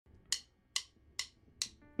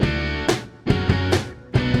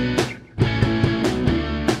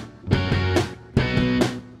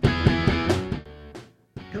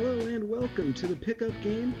welcome to the Pickup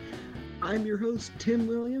Game. I'm your host, Tim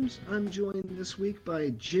Williams. I'm joined this week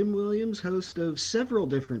by Jim Williams, host of several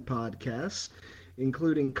different podcasts,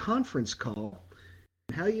 including Conference Call.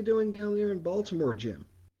 How you doing down there in Baltimore, Jim?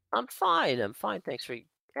 I'm fine. I'm fine. Thanks for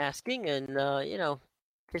asking. And,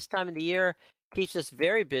 this time of the year keeps us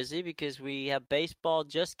very busy because we have baseball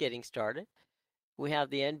just getting started. We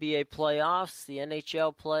have the NBA playoffs, the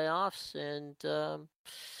NHL playoffs, and,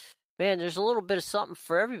 man, there's a little bit of something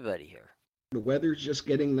for everybody here. The weather's just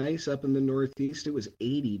getting nice up in the Northeast. It was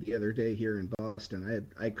 80 the other day here in Boston.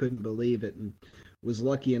 I couldn't believe it and was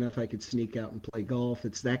lucky enough I could sneak out and play golf.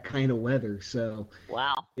 It's that kind of weather. So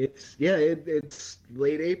Wow. it's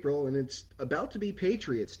late April and it's about to be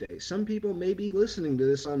Patriots Day. Some people may be listening to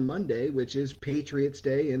this on Monday, which is Patriots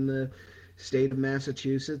Day in the state of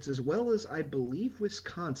Massachusetts, as well as I believe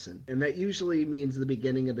Wisconsin. And that usually means the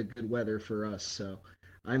beginning of the good weather for us. So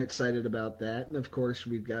I'm excited about that, and of course,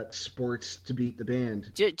 we've got sports to beat the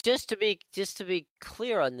band. Just to be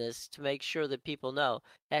clear on this, to make sure that people know,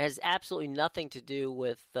 that has absolutely nothing to do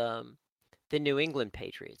with the New England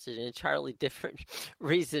Patriots. It's an entirely different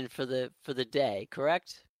reason for the day.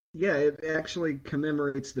 Correct? Yeah, it actually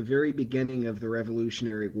commemorates the very beginning of the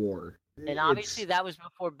Revolutionary War, and obviously that was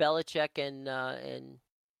before Belichick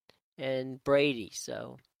and Brady.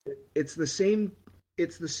 So it's the same.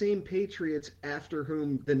 It's the same Patriots after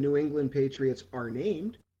whom the New England Patriots are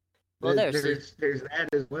named. Well, there's that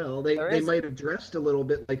as well. They might have dressed a little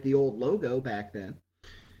bit like the old logo back then.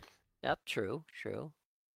 Yep, true.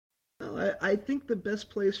 Well, I think the best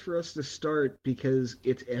place for us to start, because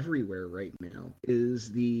it's everywhere right now,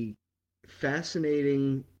 is the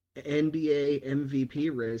fascinating NBA MVP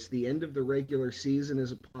race. The end of the regular season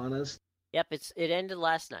is upon us. Yep, it ended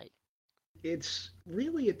last night. It's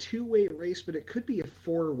really a two-way race, but it could be a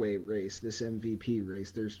four-way race, this MVP race.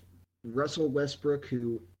 There's Russell Westbrook,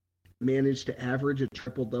 who managed to average a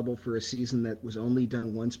triple-double for a season that was only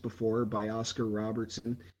done once before by Oscar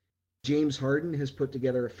Robertson. James Harden has put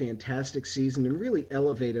together a fantastic season and really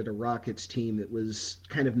elevated a Rockets team that was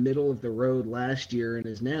kind of middle of the road last year and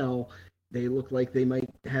is now, they look like they might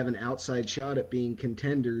have an outside shot at being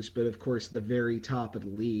contenders, but of course the very top of the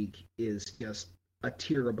league is just a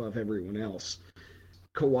tier above everyone else.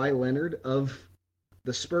 Kawhi Leonard of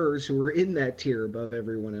the Spurs, who are in that tier above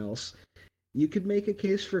everyone else, you could make a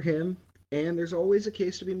case for him, and there's always a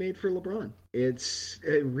case to be made for LeBron. It's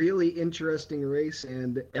a really interesting race,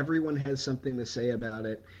 and everyone has something to say about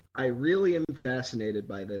it. I really am fascinated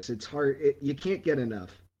by this. It's hard. You can't get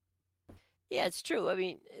enough. Yeah, it's true. I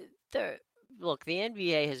mean, look, the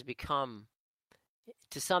NBA has become,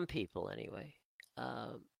 to some people anyway,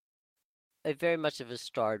 a very much of a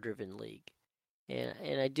star-driven league,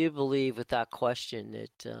 and I do believe, without question,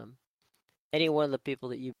 that any one of the people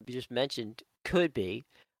that you just mentioned could be.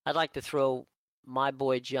 I'd like to throw my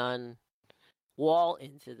boy John Wall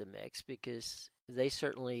into the mix because they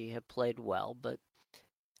certainly have played well, but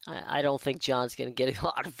I don't think John's going to get a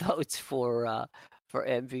lot of votes for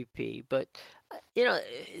MVP. But the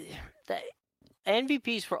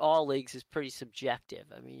MVPs for all leagues is pretty subjective.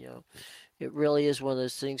 I mean, it really is one of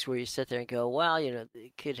those things where you sit there and go, well, it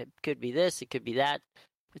could be this, it could be that.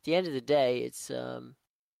 But at the end of the day,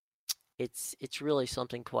 it's really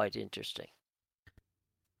something quite interesting.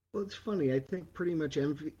 Well, it's funny. I think pretty much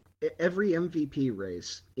every MVP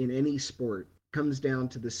race in any sport comes down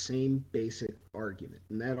to the same basic argument.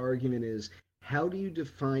 And that argument is, how do you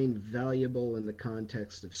define valuable in the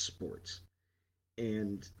context of sports?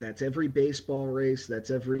 And that's every baseball race. That's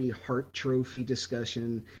every Hart Trophy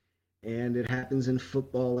discussion. And it happens in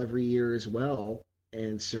football every year as well.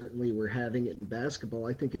 And certainly we're having it in basketball.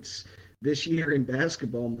 I think this year in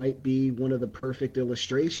basketball might be one of the perfect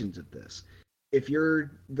illustrations of this. If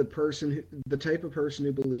you're the type of person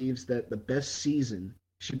who believes that the best season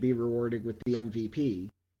should be rewarded with the MVP,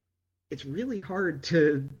 it's really hard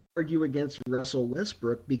to argue against Russell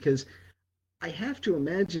Westbrook, because I have to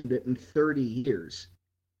imagine that in 30 years,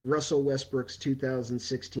 Russell Westbrook's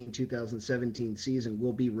 2016-2017 season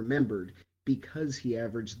will be remembered because he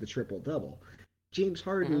averaged the triple-double. James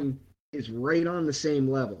Harden is right on the same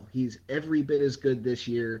level. He's every bit as good this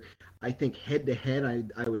year. I think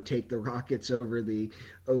head-to-head, I would take the Rockets over the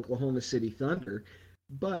Oklahoma City Thunder.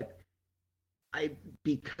 But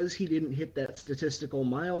because he didn't hit that statistical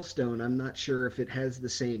milestone, I'm not sure if it has the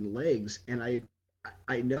same legs. And I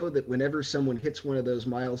know that whenever someone hits one of those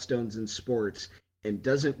milestones in sports and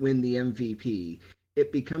doesn't win the MVP,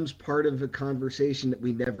 it becomes part of a conversation that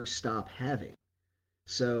we never stop having.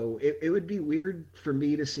 So it would be weird for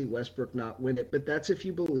me to see Westbrook not win it, but that's if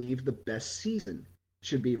you believe the best season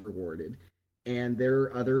should be rewarded. And there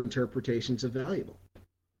are other interpretations of valuable.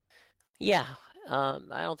 Yeah, I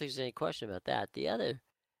don't think there's any question about that. The other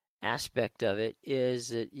aspect of it is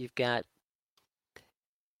that you've got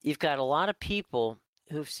a lot of people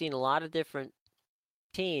who've seen a lot of different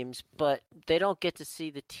teams, but they don't get to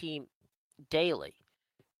see the team daily,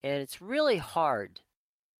 and it's really hard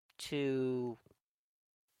to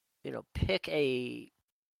pick an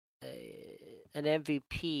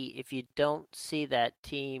MVP if you don't see that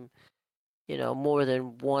team more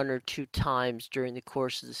than one or two times during the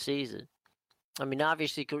course of the season. I mean,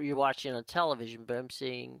 obviously you're watching on television, but I'm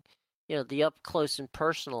seeing, the up close and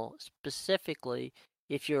personal, specifically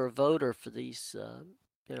if you're a voter for these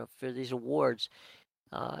awards.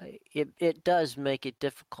 It does make it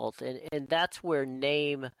difficult, and that's where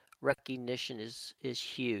name recognition is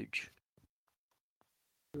huge.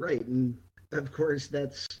 Right, and of course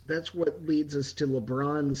that's what leads us to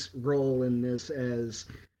LeBron's role in this, as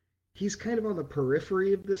he's kind of on the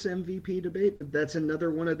periphery of this MVP debate, but that's another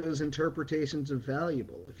one of those interpretations of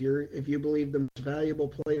valuable. If you believe the most valuable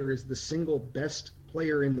player is the single best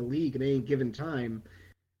player in the league at any given time,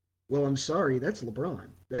 well, I'm sorry, that's LeBron.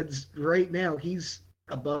 That's right now he's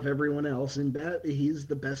above everyone else, and that he's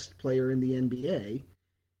the best player in the NBA.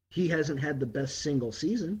 He hasn't had the best single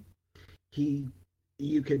season. He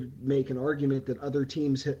You could make an argument that other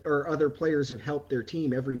teams or other players have helped their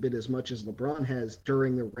team every bit as much as LeBron has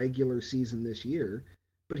during the regular season this year,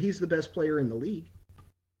 but he's the best player in the league.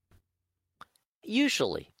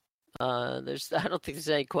 Usually, I don't think there's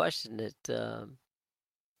any question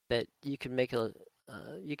that you can make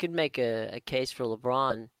a case for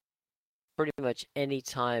LeBron pretty much any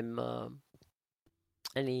time,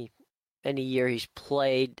 any any year he's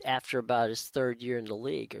played after about his third year in the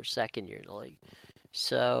league or second year in the league.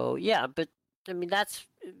 So yeah, but I mean that's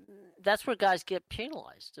where guys get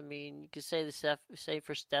penalized. I mean, you can say the same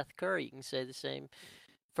for Steph Curry. You can say the same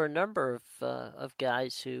for a number of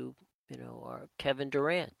guys who are Kevin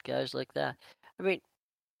Durant, guys like that. I mean,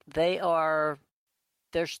 they are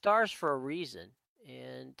they're stars for a reason,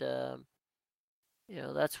 and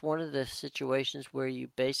that's one of the situations where you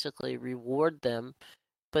basically reward them,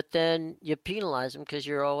 but then you penalize them because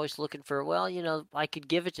you're always looking for, well, I could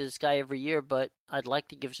give it to this guy every year, but I'd like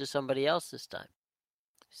to give it to somebody else this time.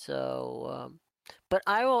 So, but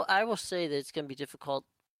I will say that it's going to be difficult,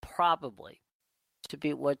 probably, to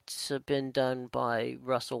beat what's been done by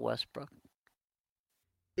Russell Westbrook.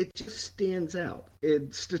 It just stands out.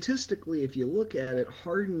 It statistically, if you look at it,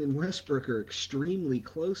 Harden and Westbrook are extremely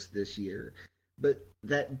close this year. But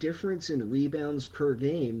that difference in rebounds per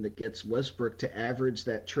game that gets Westbrook to average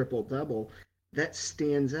that triple double, that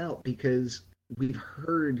stands out because we've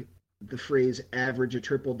heard the phrase average a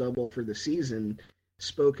triple double for the season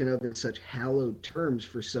spoken of in such hallowed terms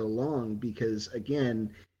for so long because,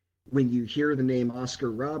 again, when you hear the name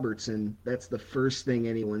Oscar Robertson, that's the first thing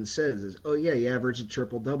anyone says is, "Oh yeah, he averaged a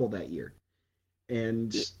triple double that year."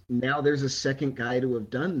 And now there's a second guy to have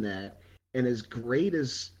done that. And as great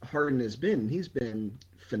as Harden has been, he's been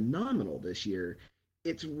phenomenal this year.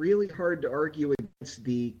 It's really hard to argue against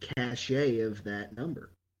the cachet of that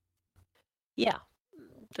number. Yeah,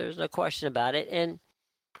 there's no question about it. And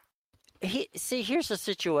here's the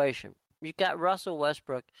situation: you got Russell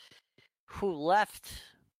Westbrook, who left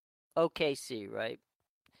OKC, right,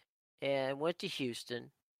 and went to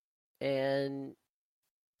Houston, and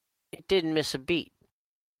it didn't miss a beat.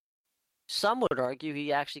 Some would argue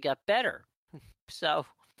he actually got better. So,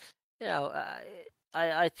 you know,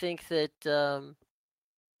 I think that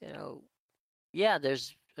you know, yeah,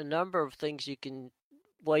 there's a number of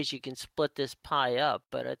ways you can split this pie up,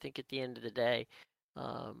 but I think at the end of the day,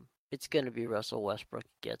 it's going to be Russell Westbrook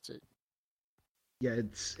who gets it. Yeah,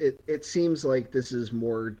 it seems like this is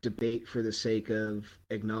more debate for the sake of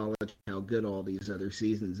acknowledging how good all these other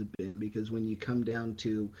seasons have been. Because when you come down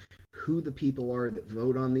to who the people are that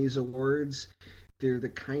vote on these awards, they're the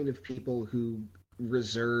kind of people who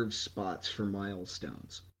reserve spots for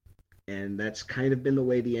milestones. And that's kind of been the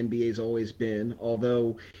way the NBA's always been.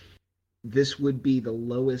 Although this would be the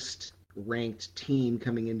lowest ranked team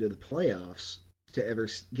coming into the playoffs to ever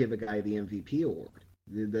give a guy the MVP award.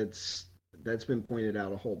 That's been pointed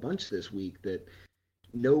out a whole bunch this week that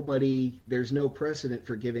there's no precedent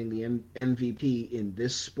for giving the MVP in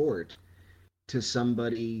this sport to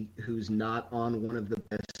somebody who's not on one of the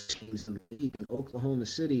best teams in the league. And Oklahoma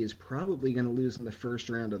City is probably going to lose in the first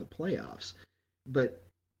round of the playoffs. But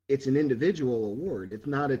it's an individual award. It's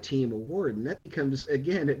not a team award. And that becomes,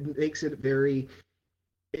 again, it makes it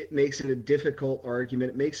a difficult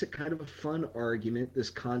argument. It makes it kind of a fun argument, this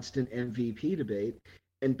constant MVP debate.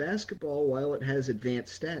 And basketball, while it has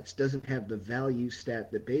advanced stats, doesn't have the value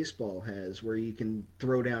stat that baseball has, where you can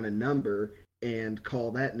throw down a number and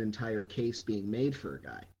call that an entire case being made for a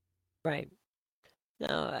guy. Right.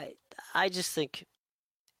 No, I just think,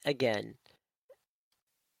 again,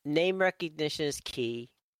 name recognition is key.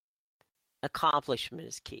 Accomplishment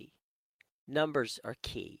is key. Numbers are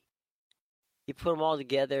key. You put them all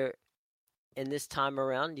together, and this time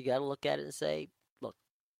around, you got to look at it and say, look,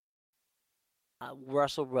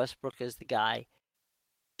 Russell Westbrook is the guy.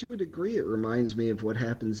 To a degree, it reminds me of what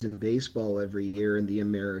happens in baseball every year in the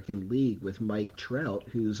American League with Mike Trout,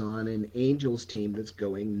 who's on an Angels team that's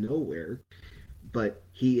going nowhere, but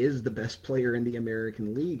he is the best player in the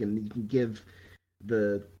American League, and you can give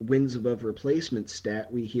the wins above replacement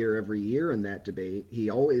stat we hear every year in that debate. He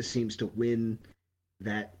always seems to win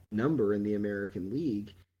that number in the American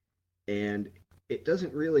League, and it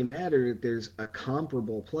doesn't really matter that there's a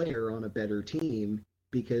comparable player on a better team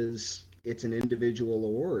because it's an individual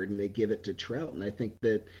award and they give it to Trout. And I think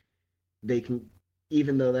that they can,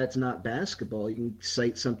 even though that's not basketball, you can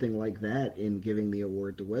cite something like that in giving the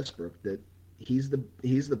award to Westbrook, that he's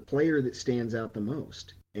the player that stands out the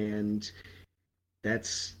most. And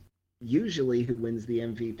that's usually who wins the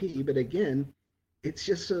MVP. But again, it's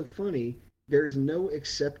just so funny. There's no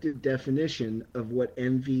accepted definition of what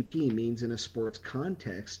MVP means in a sports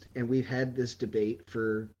context. And we've had this debate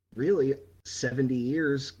for really 70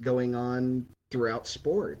 years going on throughout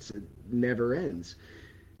sports. It never ends.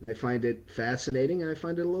 I find it fascinating and I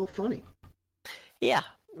find it a little funny. Yeah.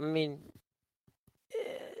 I mean,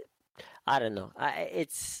 I don't know.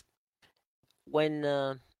 It's when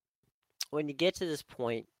you get to this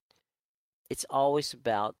point, it's always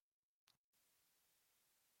about,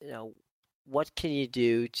 what can you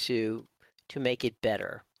do to make it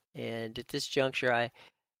better? And at this juncture, I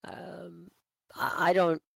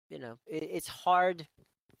don't, it's hard.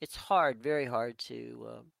 It's hard, very hard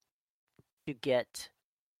to get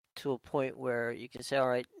to a point where you can say, all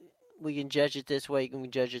right, we can judge it this way, we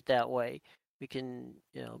can judge it that way. We can,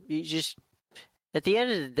 you just, at the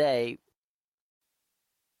end of the day,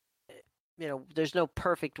 there's no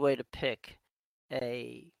perfect way to pick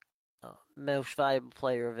a most valuable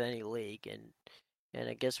player of any league, and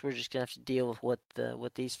I guess we're just gonna have to deal with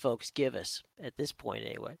what these folks give us at this point,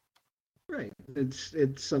 anyway. Right.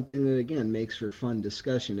 It's something that again makes for fun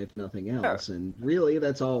discussion, if nothing else. Sure. And really,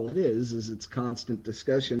 that's all it is it's constant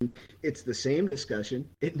discussion. It's the same discussion.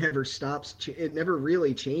 It never stops. It never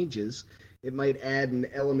really changes. It might add an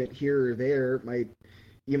element here or there.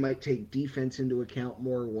 You might take defense into account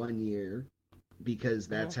more one year because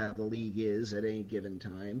that's how the league is at any given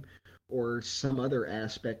time, or some other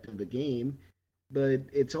aspect of the game. But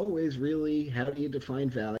it's always really, how do you define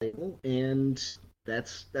valuable? And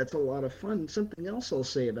that's a lot of fun. Something else I'll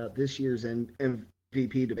say about this year's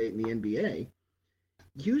MVP debate in the NBA.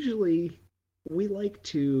 Usually, we like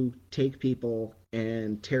to take people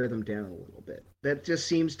and tear them down a little bit. That just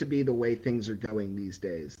seems to be the way things are going these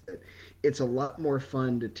days. It's a lot more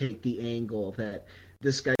fun to take the angle that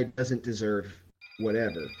this guy doesn't deserve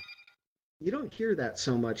whatever. You don't hear that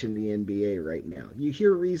so much in the NBA right now. You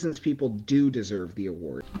hear reasons people do deserve the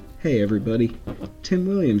award. Hey everybody, Tim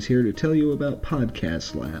Williams here to tell you about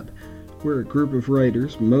Podcast Lab. We're a group of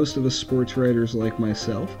writers, most of us sports writers like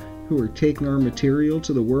myself, who are taking our material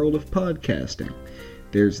to the world of podcasting.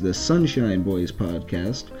 There's the Sunshine Boys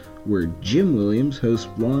podcast, where Jim Williams hosts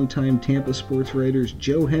longtime Tampa sports writers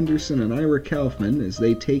Joe Henderson and Ira Kaufman as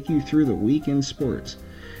they take you through the week in sports.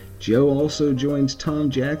 Joe also joins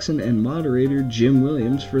Tom Jackson and moderator Jim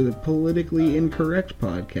Williams for the Politically Incorrect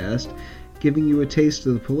podcast, giving you a taste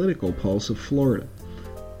of the political pulse of Florida.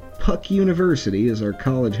 Puck University is our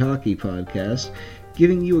college hockey podcast,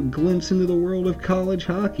 giving you a glimpse into the world of college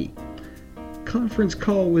hockey. Conference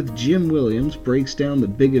Call with Jim Williams breaks down the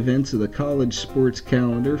big events of the college sports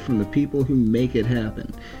calendar from the people who make it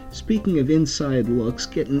happen. Speaking of inside looks,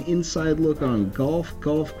 get an inside look on golf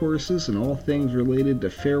courses, and all things related to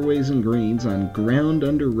fairways and greens on Ground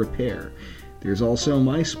Under Repair. There's also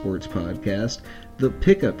my sports podcast, The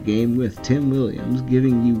Pickup Game with Tim Williams,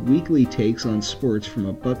 giving you weekly takes on sports from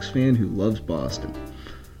a Bucks fan who loves Boston.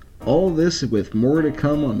 All this with more to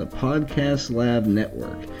come on the Podcast Lab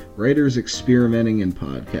Network, writers experimenting in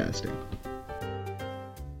podcasting.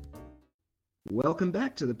 Welcome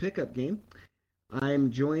back to the Pickup Game.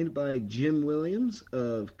 I'm joined by Jim Williams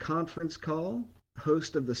of Conference Call,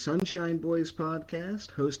 host of the Sunshine Boys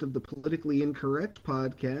podcast, host of the Politically Incorrect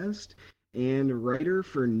podcast, and writer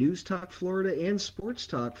for News Talk Florida and Sports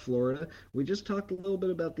Talk Florida. We just talked a little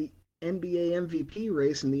bit about the NBA MVP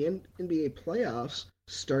race and the NBA playoffs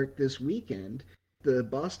start this weekend. The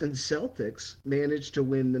Boston Celtics managed to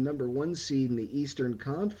win the number one seed in the Eastern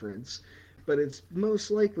Conference, but it's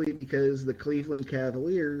most likely because the Cleveland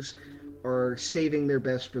Cavaliers are saving their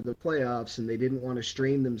best for the playoffs, and they didn't want to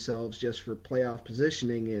strain themselves just for playoff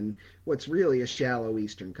positioning in what's really a shallow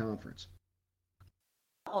Eastern Conference.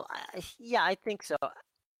 Oh, yeah, I think so.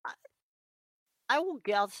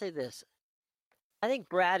 I'll say this. I think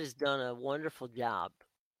Brad has done a wonderful job,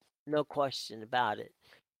 no question about it,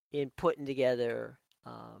 in putting together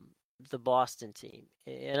the Boston team.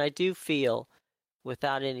 And I do feel,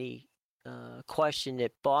 without any question,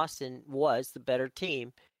 that Boston was the better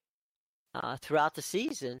team throughout the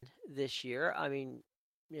season this year. I mean,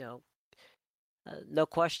 you know, no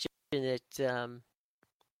question that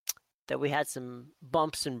we had some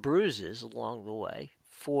bumps and bruises along the way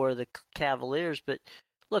for the Cavaliers, but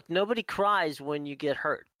look, nobody cries when you get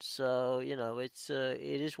hurt. So, it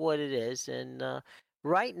is what it is. And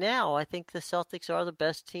right now, I think the Celtics are the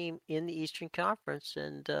best team in the Eastern Conference,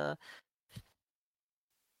 and the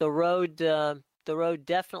road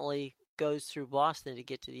definitely goes through Boston to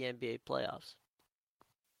get to the NBA playoffs.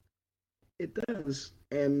 It does,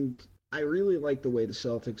 and I really like the way the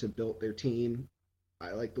Celtics have built their team.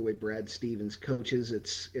 I like the way Brad Stevens coaches.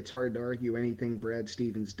 It's hard to argue anything Brad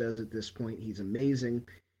Stevens does at this point. He's amazing.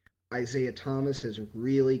 Isaiah Thomas has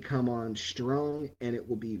really come on strong, and it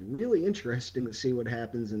will be really interesting to see what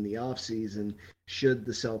happens in the offseason should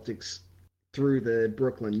the Celtics, through the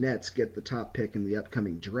Brooklyn Nets, get the top pick in the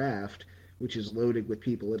upcoming draft, which is loaded with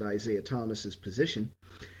people at Isaiah Thomas's position.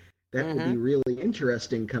 That will be really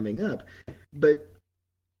interesting coming up. But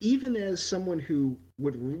even as someone who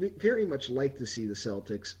would very much like to see the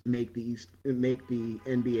Celtics make the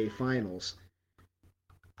NBA Finals,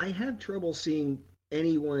 I have trouble seeing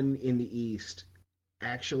anyone in the East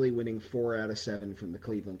actually winning 4 out of 7 from the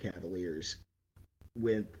Cleveland Cavaliers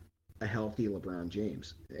with a healthy LeBron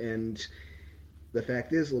James. And the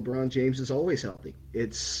fact is, LeBron James is always healthy.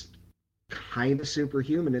 It's kind of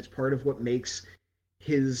superhuman. It's part of what makes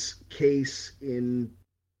his case in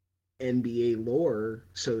NBA lore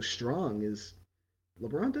so strong is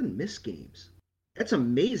LeBron doesn't miss games. That's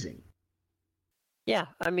amazing. Yeah,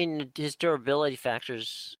 I mean, his durability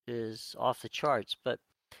factors is off the charts, but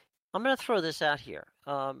I'm going to throw this out here.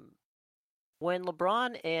 When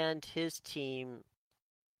LeBron and his team,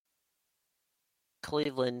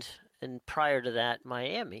 Cleveland, and prior to that,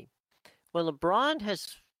 Miami, when LeBron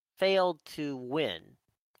has failed to win,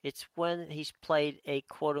 it's when he's played a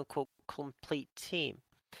quote-unquote complete team.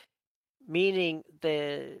 Meaning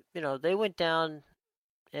they went down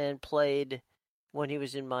and played when he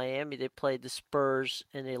was in Miami. They played the Spurs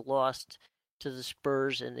and they lost to the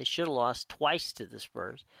Spurs, and they should have lost twice to the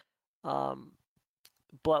Spurs.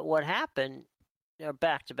 But what happened,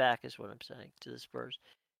 back to back is what I'm saying, to the Spurs.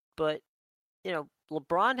 But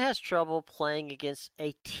LeBron has trouble playing against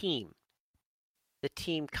a team, the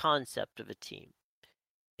team concept of a team,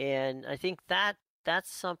 and I think that's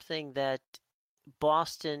something that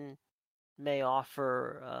Boston may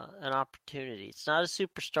offer an opportunity. It's not a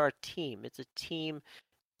superstar team. It's a team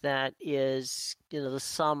that is, the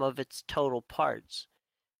sum of its total parts.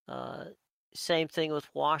 Same thing with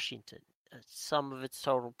Washington. Sum of its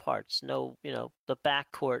total parts. No, the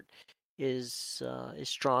backcourt is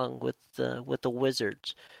strong with the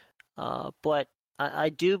Wizards. But I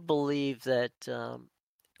do believe that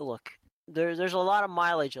look, there's a lot of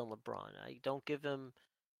mileage on LeBron.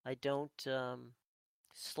 I don't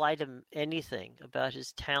slight him anything about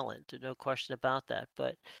his talent. There's no question about that.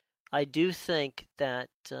 But I do think that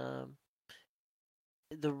the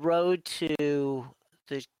road to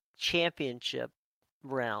the championship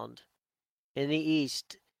round in the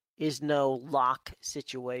East is no lock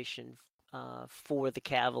situation for the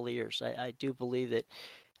Cavaliers. I do believe that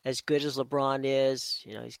as good as LeBron is,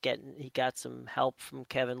 he got some help from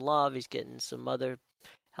Kevin Love. He's getting some other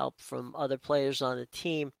help from other players on the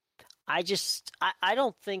team. I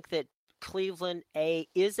don't think that Cleveland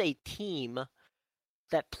is a team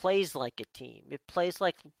that plays like a team. It plays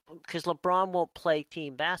because LeBron won't play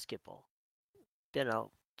team basketball,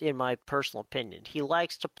 in my personal opinion. He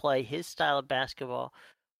likes to play his style of basketball,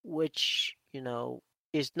 which,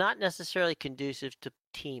 is not necessarily conducive to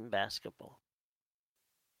team basketball.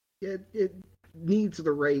 It needs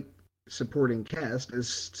the right supporting cast,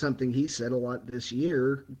 as something he said a lot this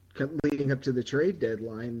year leading up to the trade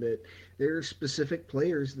deadline, that there are specific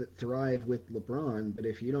players that thrive with LeBron, but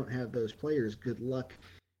if you don't have those players, good luck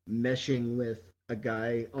meshing with a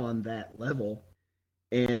guy on that level.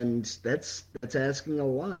 And that's asking a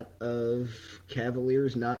lot of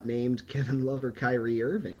Cavaliers not named Kevin Love or Kyrie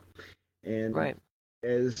Irving. And right.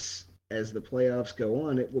 as the playoffs go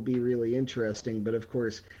on, it will be really interesting. But of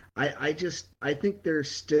course, I think they're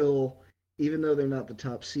still, even though they're not the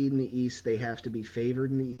top seed in the East, they have to be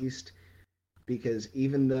favored in the East, because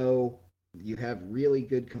even though you have really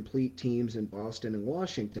good complete teams in Boston and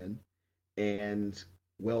Washington, and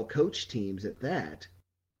well coached teams at that.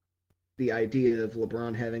 The idea of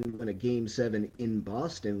LeBron having won a Game 7 in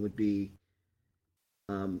Boston would be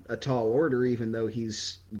a tall order, even though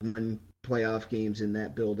he's won playoff games in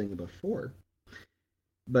that building before.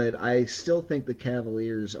 But I still think the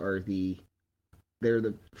Cavaliers are they're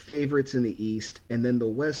the favorites in the East, and then the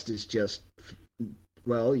West is just,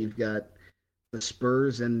 well, you've got the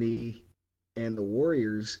Spurs and the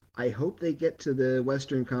Warriors. I hope they get to the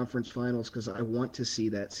Western Conference Finals because I want to see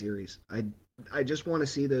that series. I just want to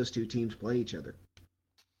see those two teams play each other.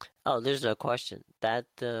 Oh, there's no question that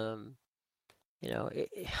you know,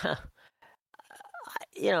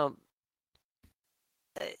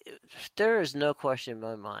 there is no question in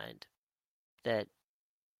my mind that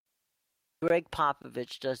Greg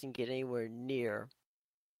Popovich doesn't get anywhere near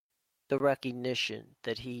the recognition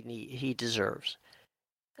that he deserves.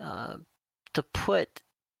 To put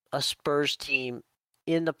a Spurs team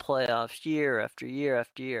in the playoffs year after year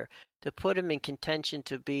after year, to put him in contention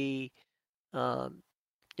to be,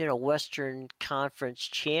 Western Conference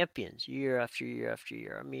champions year after year after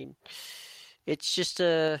year. I mean, it's just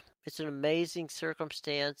it's an amazing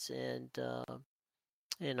circumstance, and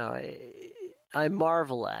I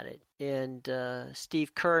marvel at it. And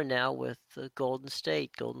Steve Kerr now with Golden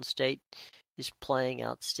State. Golden State is playing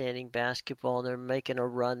outstanding basketball, and they're making a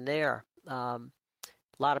run there. A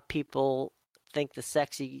lot of people think the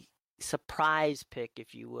sexy surprise pick,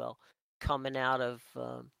 if you will, coming out of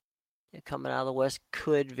the West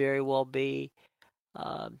could very well be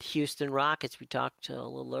Houston Rockets. We talked a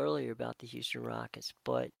little earlier about the Houston Rockets,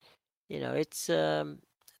 but it's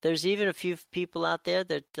there's even a few people out there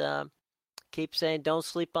that keep saying don't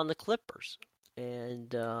sleep on the Clippers,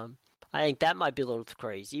 and I think that might be a little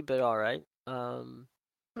crazy, but all right.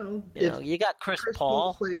 Well, You got Chris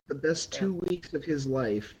Paul plays the best 2 weeks of his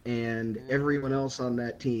life, and everyone else on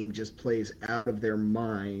that team just plays out of their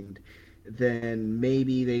mind, then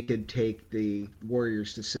maybe they could take the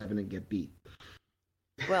Warriors to 7 and get beat.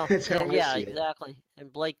 Well, That's how I yeah, see it. exactly.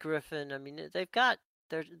 And Blake Griffin. I mean, they've got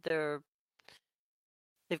a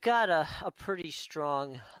pretty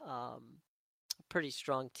strong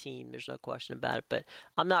team. There's no question about it. But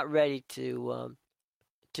I'm not ready to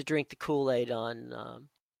drink the Kool-Aid on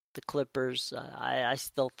the Clippers. I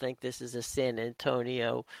still think this is a San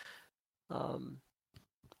Antonio Golden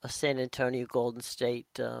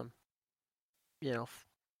State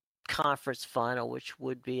conference final, which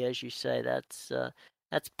would be, as you say, that's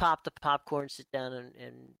pop the popcorn, sit down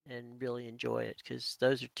and really enjoy it, because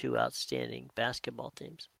those are two outstanding basketball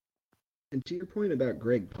teams. And to your point about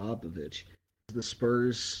Greg Popovich, the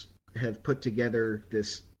Spurs have put together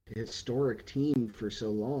this historic team for so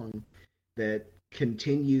long that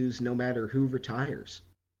continues no matter who retires,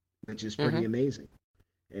 which is pretty amazing.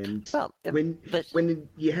 And Well, when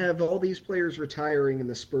you have all these players retiring and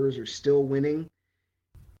the Spurs are still winning,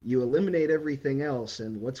 you eliminate everything else,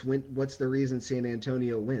 and what's the reason San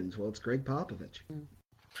Antonio wins? Well, it's Greg Popovich.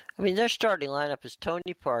 I mean, their starting lineup is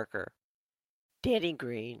Tony Parker, Danny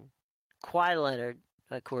Green, Kawhi Leonard.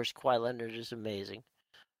 Of course, Kawhi Leonard is amazing.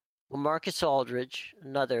 Marcus Aldridge,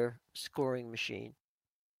 another scoring machine.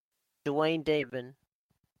 Dwayne Davin.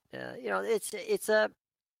 It's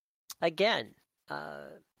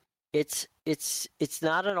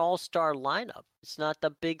not an all-star lineup. It's not the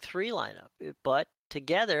big three lineup, but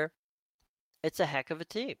together, it's a heck of a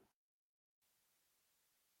team.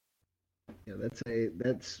 Yeah,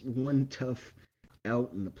 that's one tough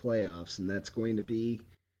out in the playoffs, and that's going to be.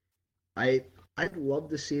 I'd love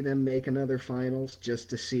to see them make another finals just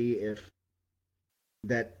to see if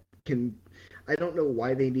that can. I don't know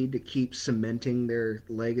why they need to keep cementing their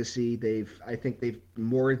legacy. I think they've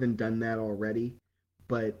more than done that already,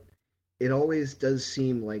 but it always does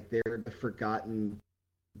seem like they're the forgotten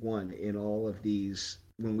one in all of these.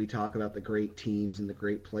 When we talk about the great teams and the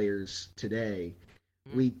great players today,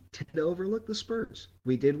 we tend to overlook the Spurs.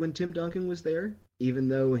 We did when Tim Duncan was there, even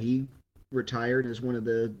though he retired as one of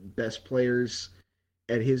the best players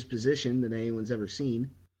at his position that anyone's ever seen.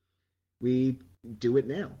 We do it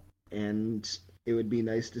now, and it would be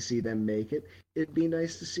nice to see them make it. It'd be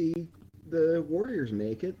nice to see the Warriors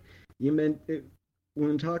make it. You meant it,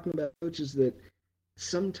 when talking about coaches that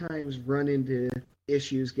sometimes run into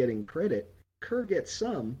issues getting credit. Kerr gets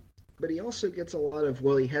some, but he also gets a lot of,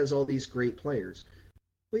 well, he has all these great players.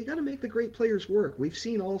 Well, you got to make the great players work. We've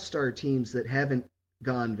seen all-star teams that haven't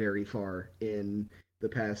gone very far in the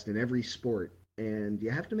past in every sport, and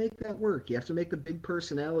you have to make that work. You have to make the big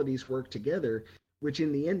personalities work together, which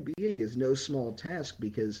in the NBA is no small task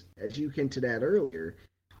because, as you hinted at earlier,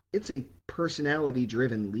 it's a personality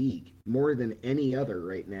driven league more than any other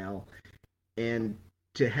right now. And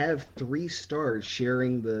to have three stars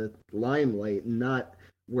sharing the limelight, not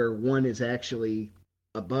where one is actually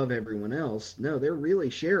above everyone else, no, they're really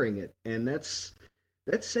sharing it. And that's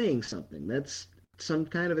saying something. That's some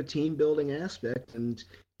kind of a team building aspect, and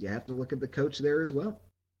you have to look at the coach there as well.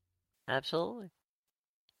 Absolutely.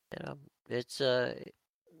 You know, it's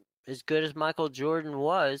as good as Michael Jordan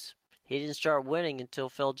was, he didn't start winning until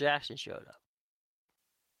Phil Jackson showed up.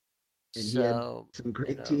 And he had So, some you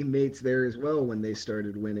great know, teammates there as well when they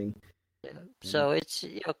started winning. yeah. And So it's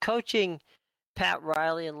coaching Pat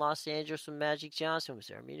Riley in Los Angeles when Magic Johnson was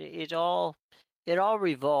there. I mean, it all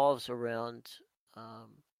revolves around um,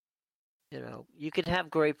 you can have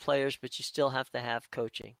great players, but you still have to have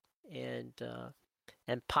coaching, and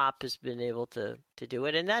Pop has been able to do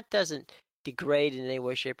it, and that doesn't degrade in any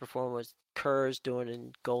way, shape, or form what Kerr's doing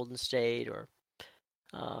in Golden State, or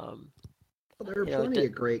um, well, there are you know, plenty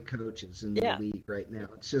of great coaches in the yeah, league right now.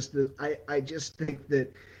 It's just that I just think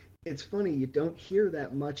that it's funny you don't hear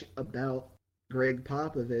that much about Greg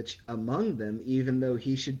Popovich among them, even though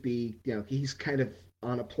he should be, he's kind of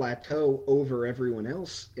on a plateau over everyone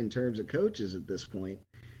else in terms of coaches at this point.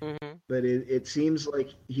 hmm But it seems like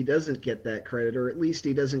he doesn't get that credit, or at least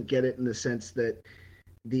he doesn't get it in the sense that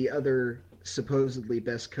the other supposedly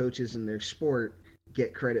best coaches in their sport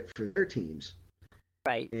get credit for their teams.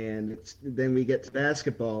 right, And then we get to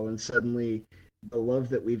basketball, and suddenly the love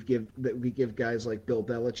that we give guys like Bill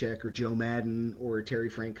Belichick or Joe Madden or Terry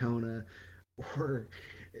Francona or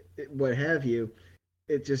what have you,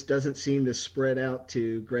 it just doesn't seem to spread out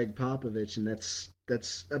to Greg Popovich, and that's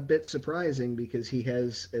a bit surprising because he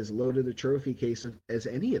has as loaded a trophy case as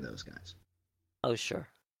any of those guys. oh sure.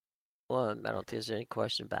 Well, I don't think there's any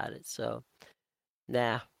question about it. So,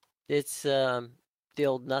 nah, it's the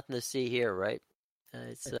old nothing to see here, right?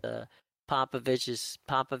 It's Popovich is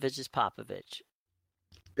Popovich.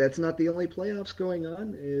 That's not the only playoffs going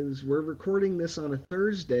on. Is we're recording this on a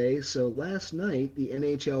Thursday, so last night the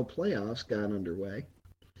NHL playoffs got underway.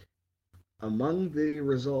 Among the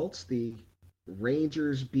results, the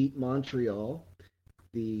Rangers beat Montreal.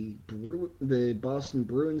 The Boston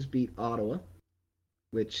Bruins beat Ottawa,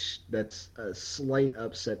 which that's a slight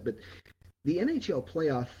upset. But the NHL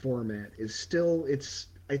playoff format is still it's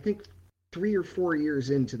I think 3 or 4 years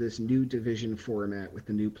into this new division format with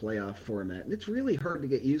the new playoff format, and it's really hard to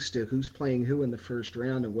get used to who's playing who in the first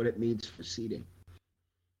round and what it means for seeding.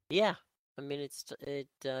 Yeah, I mean it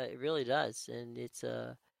really does, and it's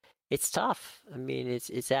tough. I mean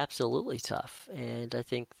it's absolutely tough, and I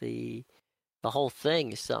think the whole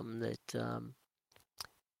thing is something that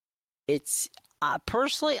it's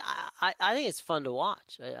personally I think it's fun to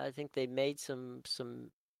watch. I think they made some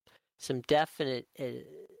definite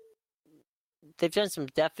they've done some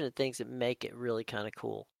definite things that make it really kind of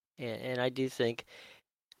cool, and I do think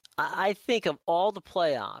I think of all the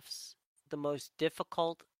playoffs, the most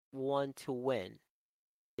difficult one to win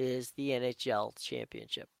is the NHL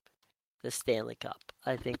championship, the Stanley Cup.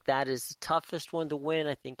 I think that is the toughest one to win.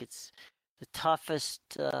 I think it's the toughest.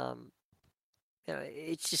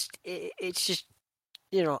 It's just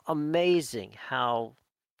amazing how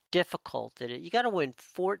difficult it is. You got to win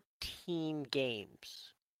 14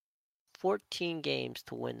 games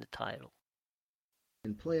to win the title.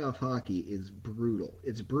 And playoff hockey is brutal.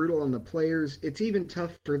 It's brutal on the players. It's even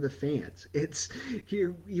tough for the fans. It's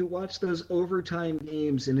you watch those overtime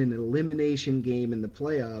games in an elimination game in the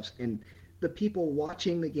playoffs, and the people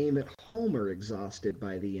watching the game at home are exhausted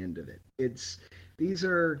by the end of it. These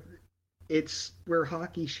are it's where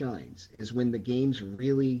hockey shines, is when the games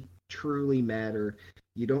really truly matter.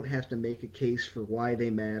 You don't have to make a case for why they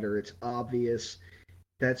matter. It's obvious.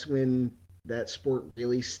 That's when that sport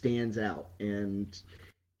really stands out. And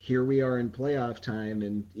here we are in playoff time,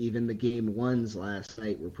 and even the game ones last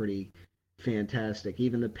night were pretty fantastic.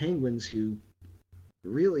 Even the Penguins, who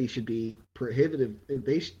really should be prohibitive,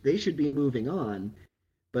 they should be moving on,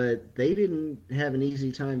 but they didn't have an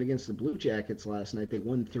easy time against the Blue Jackets last night. They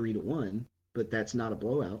won 3-1, but that's not a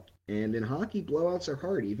blowout. And in hockey, blowouts are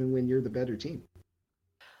hard, even when you're the better team.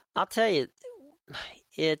 I'll tell you,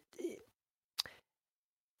 it,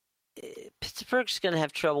 Pittsburgh's going to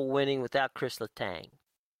have trouble winning without Chris Letang.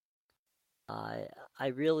 I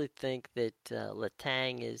really think that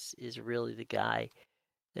Letang is really the guy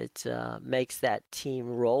that makes that team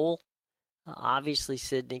roll. Obviously,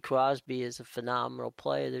 Sidney Crosby is a phenomenal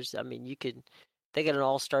player. They got an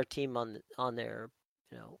all-star team on their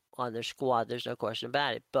squad. There's no question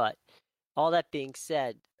about it. But all that being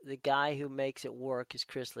said, the guy who makes it work is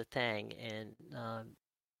Chris Letang, and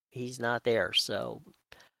he's not there. So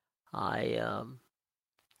I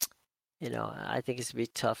I think it's gonna be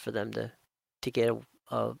tough for them to get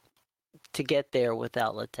to get there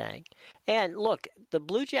without Letang. And look, the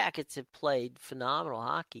Blue Jackets have played phenomenal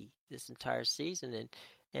hockey this entire season,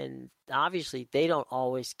 and obviously they don't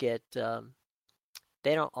always get the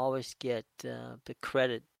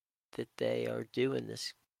credit that they are due in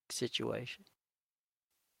this situation.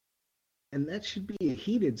 And that should be a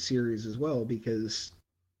heated series as well, because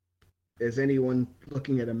as anyone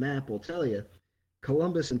looking at a map will tell you,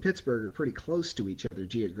 Columbus and Pittsburgh are pretty close to each other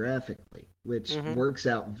geographically, which works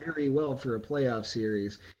out very well for a playoff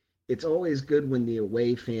series. It's always good when the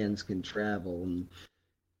away fans can travel, and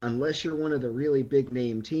unless you're one of the really big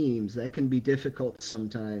name teams, that can be difficult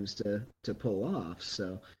sometimes to pull off.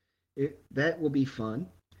 So that will be fun.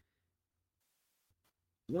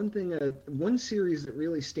 One series that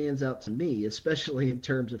really stands out to me, especially in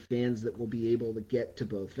terms of fans that will be able to get to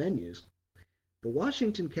both venues, the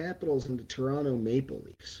Washington Capitals and the Toronto Maple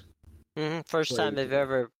Leafs. First time they've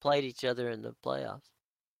ever played each other in the playoffs.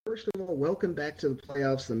 First of all, welcome back to the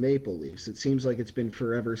playoffs, the Maple Leafs. It seems like it's been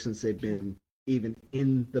forever since they've been even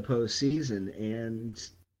in the postseason. And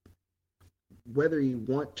whether you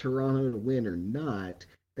want Toronto to win or not,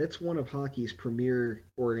 that's one of hockey's premier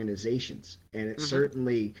organizations. And it's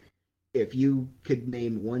certainly, if you could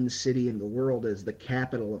name one city in the world as the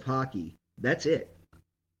capital of hockey, that's it.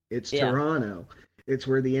 It's Toronto. It's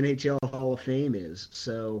where the NHL Hall of Fame is.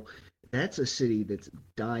 So that's a city that's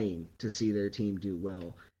dying to see their team do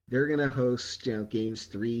well. They're going to host games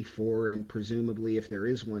 3, 4, and presumably, if there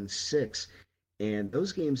is one, 6. And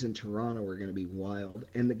those games in Toronto are going to be wild.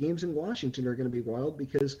 And the games in Washington are going to be wild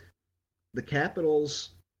because the Capitals,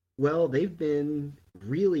 well, they've been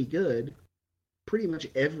really good pretty much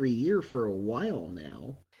every year for a while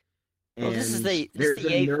now. And there's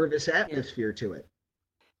a nervous atmosphere to it.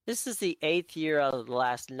 This is the 8th year out of the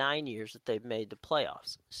last 9 years that they've made the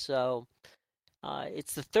playoffs. So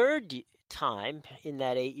it's the third time in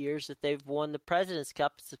that 8 years that they've won the President's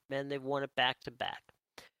Cup, and they've won it back-to-back.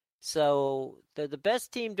 So they're the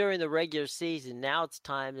best team during the regular season. Now it's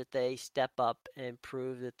time that they step up and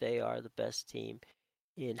prove that they are the best team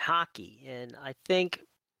in hockey. And I think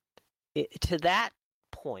to that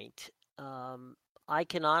point, I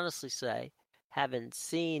can honestly say, having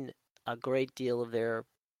seen a great deal of their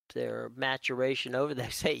maturation over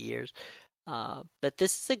those 8 years, that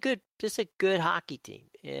this is a good hockey team,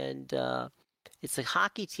 and it's a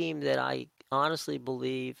hockey team that I honestly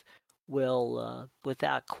believe will,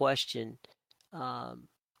 without question,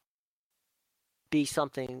 be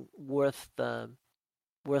something worth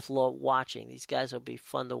watching. These guys will be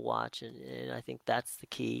fun to watch, and I think that's the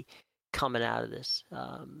key coming out of this.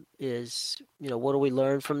 Is what do we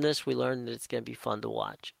learn from this? We learn that it's going to be fun to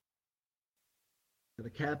watch. The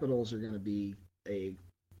Capitals are going to be a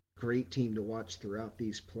great team to watch throughout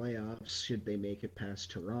these playoffs should they make it past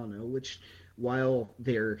Toronto, which, while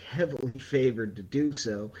they're heavily favored to do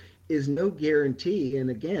so, is no guarantee. And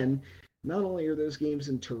again, not only are those games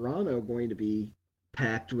in Toronto going to be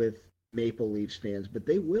packed with Maple Leafs fans, but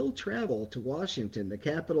they will travel to Washington. The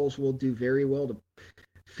Capitals will do very well to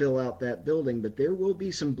fill out that building, but there will be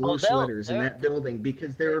some blue sweaters in that building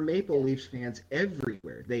because there are Maple Leafs fans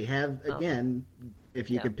everywhere. They have, again, if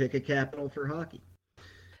you could pick a capital for hockey.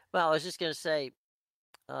 Well, I was just going to say,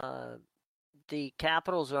 the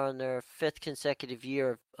Capitals are on their 5th consecutive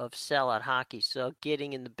year of sellout hockey, so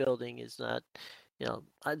getting in the building is not,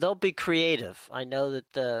 they'll be creative. I know that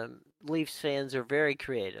the Leafs fans are very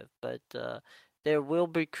creative, but they will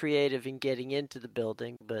be creative in getting into the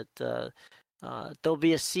building, but there'll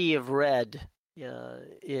be a sea of red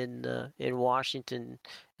in Washington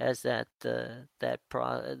as that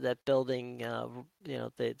building.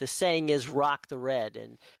 The saying is "rock the red,"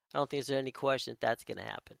 and I don't think there's any question that that's going to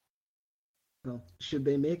happen. Well, should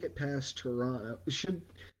they make it past Toronto?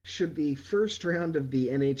 Should the first round of the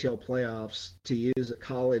NHL playoffs, to use a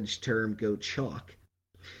college term, go chalk?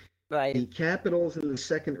 Right. The Capitals in the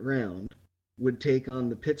second round would take on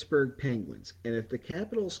the Pittsburgh Penguins. And if the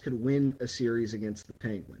Capitals could win a series against the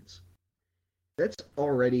Penguins, that's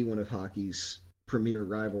already one of hockey's premier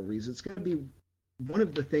rivalries. It's going to be one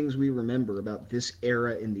of the things we remember about this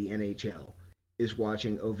era in the NHL is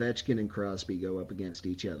watching Ovechkin and Crosby go up against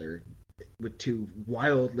each other with two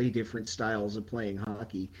wildly different styles of playing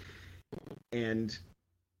hockey. And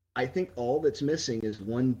I think all that's missing is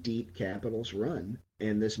one deep Capitals run.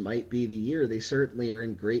 And this might be the year. They certainly are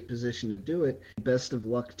in great position to do it. Best of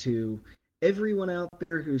luck to everyone out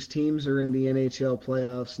there whose teams are in the NHL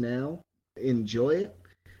playoffs now. Enjoy it.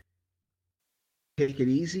 Take it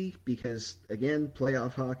easy because, again,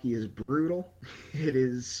 playoff hockey is brutal. It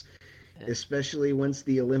is, especially once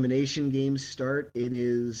the elimination games start, it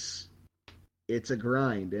is it's a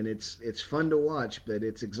grind, and it's fun to watch, but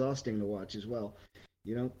it's exhausting to watch as well.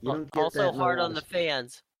 You don't get Also that in a hard lot on of the sports.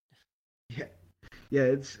 fans. Yeah,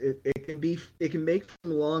 yeah, it can make for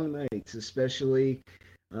long nights, especially.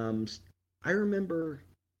 Um, I remember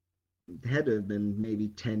it had to have been maybe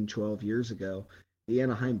 10, 12 years ago. The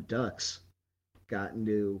Anaheim Ducks got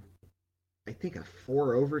into, I think, a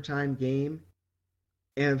four overtime game,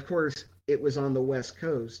 and of course it was on the West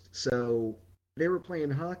Coast, so they were playing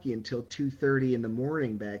hockey until 2:30 in the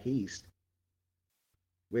morning back east,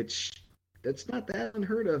 which that's not that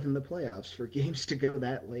unheard of in the playoffs for games to go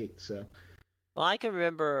that late. So Well, I can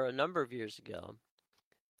remember a number of years ago,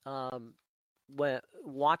 um, when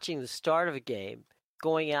watching the start of a game,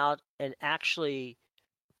 going out and actually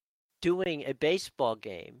doing a baseball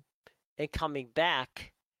game and coming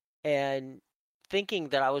back and thinking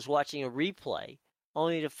that I was watching a replay,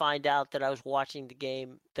 only to find out that I was watching the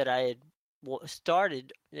game that I had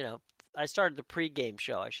started. I started the pregame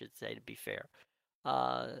show, I should say, to be fair.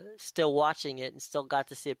 Still watching it and still got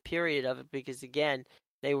to see a period of it because, again,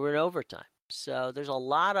 they were in overtime. So there's a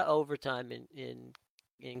lot of overtime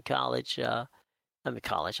in college. I mean,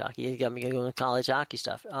 college hockey. You got me going college hockey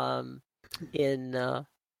stuff. In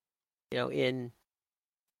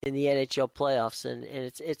in the NHL playoffs, and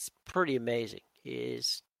it's pretty amazing. It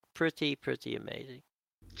is pretty amazing.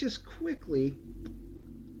 just quickly,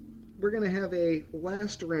 we're going to have a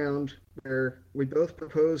last round where we both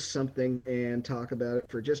propose something and talk about it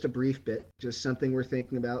for just a brief bit, just something we're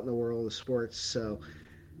thinking about in the world of sports. So,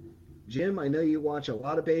 Jim, I know you watch a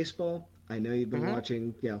lot of baseball. I know you've been Mm-hmm.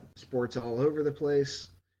 watching, sports all over the place.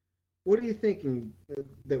 What are you thinking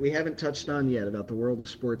that we haven't touched on yet about the world of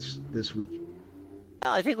sports this week?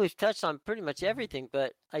 Well, I think we've touched on pretty much everything,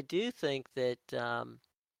 but I do think that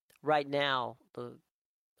right now the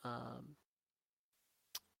um,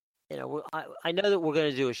 I know that we're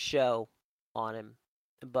going to do a show on him,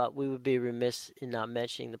 but we would be remiss in not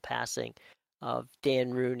mentioning the passing of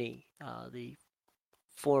Dan Rooney, the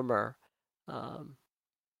former um,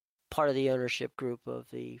 part of the ownership group of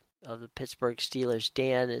the Pittsburgh Steelers.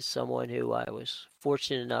 Dan is someone who I was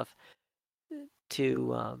fortunate enough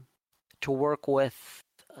to work with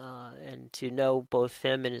and to know both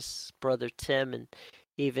him and his brother Tim, and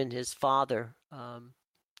even his father,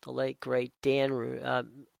 the late great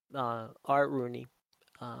Art Rooney.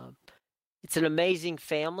 Uh, it's an amazing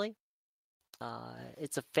family.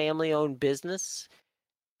 It's a family-owned business.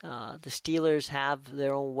 The Steelers have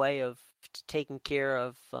their own way of taking care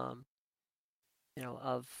of you know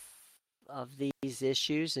of these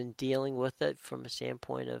issues and dealing with it from a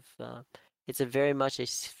standpoint of it's a very much a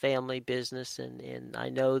family business, and I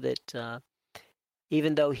know that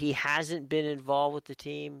even though he hasn't been involved with the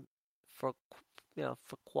team for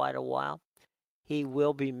for quite a while, he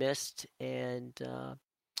will be missed. And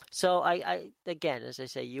so I again, as I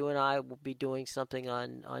say, you and I will be doing something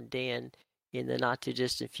on Dan in the not too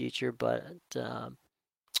distant future. But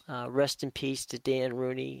rest in peace to Dan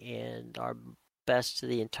Rooney, and our best to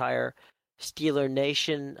the entire Steeler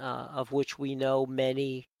Nation, of which we know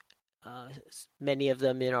many of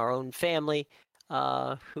them in our own family,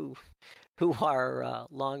 who are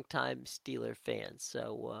longtime Steeler fans.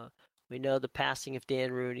 So we know the passing of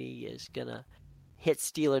Dan Rooney is gonna hit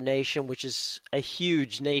Steeler Nation, which is a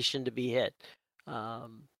huge nation to be hit.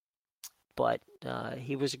 Um, but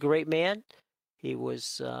he was a great man. He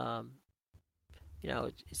was,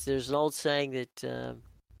 there's an old saying that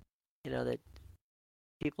that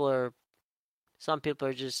people are some people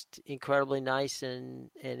are just incredibly nice and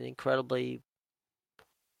incredibly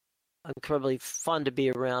fun to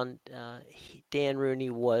be around. Dan Rooney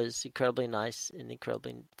was incredibly nice and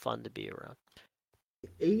incredibly fun to be around.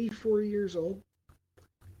 84 years old.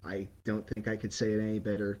 I don't think I could say it any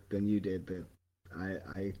better than you did. But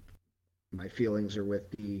I my feelings are with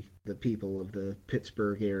the people of the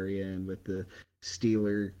Pittsburgh area and with the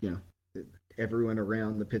Steeler, everyone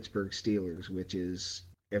around the Pittsburgh Steelers, which is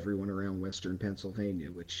everyone around Western Pennsylvania.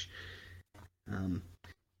 Which, um,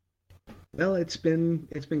 well, it's been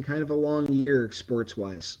kind of a long year sports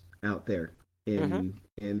wise out there Mm-hmm.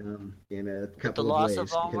 in a With the couple of loss of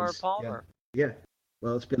ways Palmer because Palmer. yeah,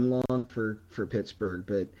 well, it's been long for Pittsburgh,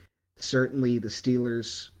 but certainly the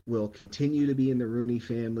Steelers will continue to be in the Rooney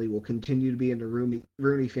family. Will continue to be in the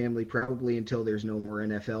Rooney family probably until there's no more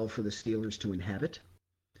NFL for the Steelers to inhabit.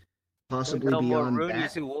 Or Possibly no more beyond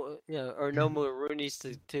Roonies that, or no more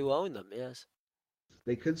Roonies to own them. Yes.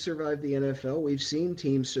 they could survive the NFL. We've seen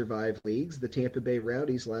teams survive leagues. The Tampa Bay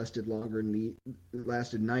Rowdies lasted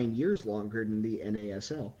 9 years longer than the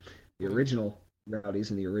NASL, the Mm-hmm. original Rowdies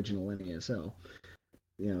in the original NASL.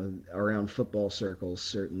 Around football circles,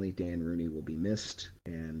 certainly Dan Rooney will be missed,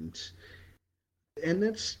 and And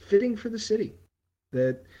that's fitting for the city.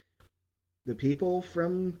 That the people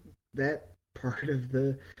from that part of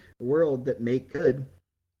the world that make good,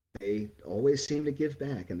 they always seem to give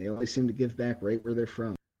back, and they always seem to give back right where they're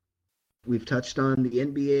from. We've touched on the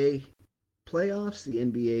NBA playoffs, the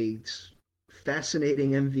NBA's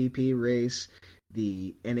fascinating MVP race,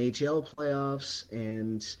 the NHL playoffs,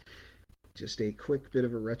 and just a quick bit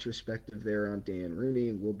of a retrospective there on Dan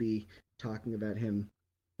Rooney. We'll be talking about him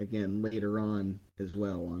again later on as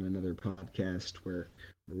well on another podcast where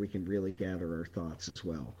we can really gather our thoughts as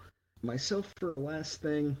well. Myself, for the last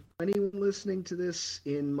thing, anyone listening to this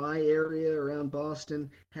in my area around Boston,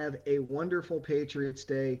 have a wonderful Patriots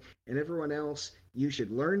Day. And everyone else, you should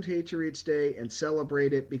learn Patriots Day and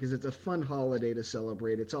celebrate it because it's a fun holiday to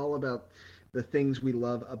celebrate. It's all about the things we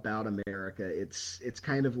love about America. It's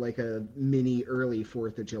kind of like a mini early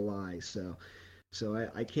 4th of July. So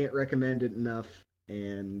I can't recommend it enough.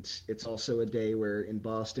 And it's also a day where in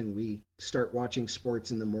Boston we start watching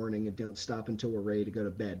sports in the morning and don't stop until we're ready to go to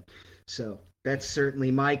bed. So that's certainly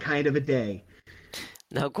my kind of a day.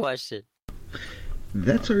 No question.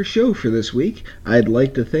 That's our show for this week. I'd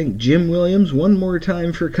like to thank Jim Williams one more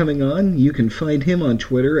time for coming on. You can find him on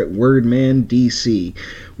Twitter at WordmanDC.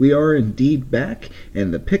 We are indeed back,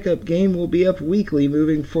 and the pickup game will be up weekly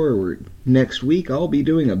moving forward. Next week, I'll be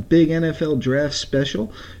doing a big NFL draft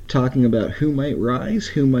special, talking about who might rise,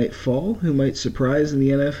 who might fall, who might surprise in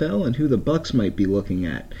the NFL, and who the Bucs might be looking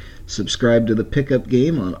at. Subscribe to the pickup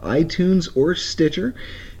game on iTunes or Stitcher,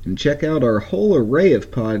 and check out our whole array of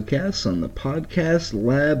podcasts on the Podcast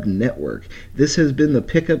Lab Network. This has been the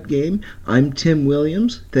Pickup Game. I'm Tim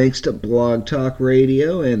Williams. Thanks to Blog Talk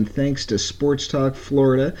Radio, and thanks to Sports Talk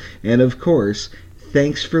Florida, and of course,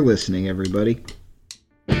 thanks for listening, everybody.